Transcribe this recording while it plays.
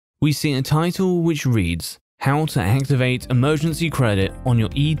We see a title which reads, How to Activate Emergency Credit on Your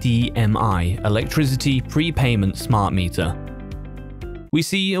EDMI Electricity Prepayment Smart Meter. We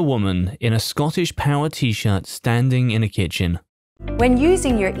see a woman in a Scottish Power t-shirt standing in a kitchen. When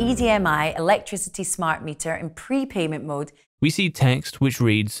using your EDMI electricity smart meter in prepayment mode, we see text which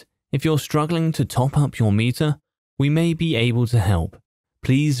reads, If you're struggling to top up your meter, we may be able to help.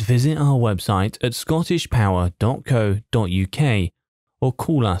 Please visit our website at scottishpower.co.uk or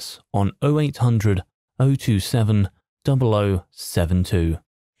call us on 0800 027 0072.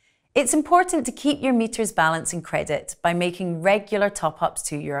 it's important to keep your meter's balance in credit by making regular top-ups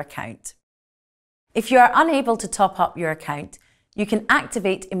to your account. If you are unable to top up your account, you can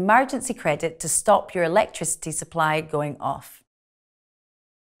activate emergency credit to stop your electricity supply going off.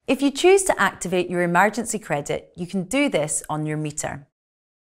 If you choose to activate your emergency credit, you can do this on your meter.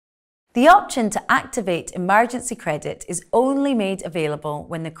 The option to activate emergency credit is only made available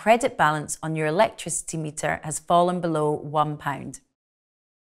when the credit balance on your electricity meter has fallen below £1.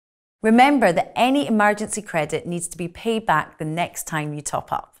 Remember that any emergency credit needs to be paid back the next time you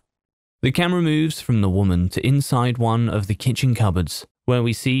top up. The camera moves from the woman to inside one of the kitchen cupboards, where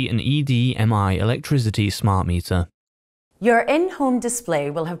we see an EDMI electricity smart meter. Your in-home display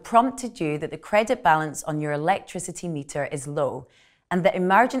will have prompted you that the credit balance on your electricity meter is low and that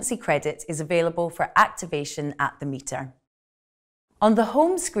emergency credit is available for activation at the meter. On the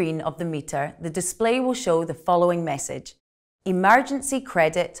home screen of the meter, the display will show the following message: Emergency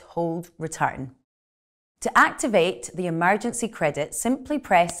credit hold return. To activate the emergency credit, simply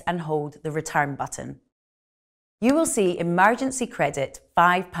press and hold the return button. You will see emergency credit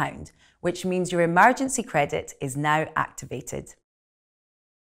 £5, which means your emergency credit is now activated.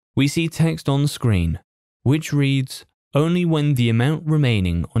 We see text on screen, which reads, Only when the amount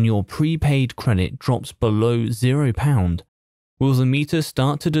remaining on your prepaid credit drops below £0 will the meter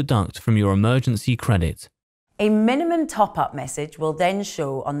start to deduct from your emergency credit. A minimum top-up message will then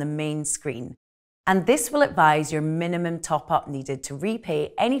show on the main screen, and this will advise your minimum top-up needed to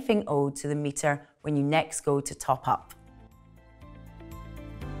repay anything owed to the meter when you next go to top up.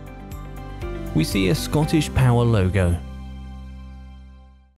 We see a Scottish Power logo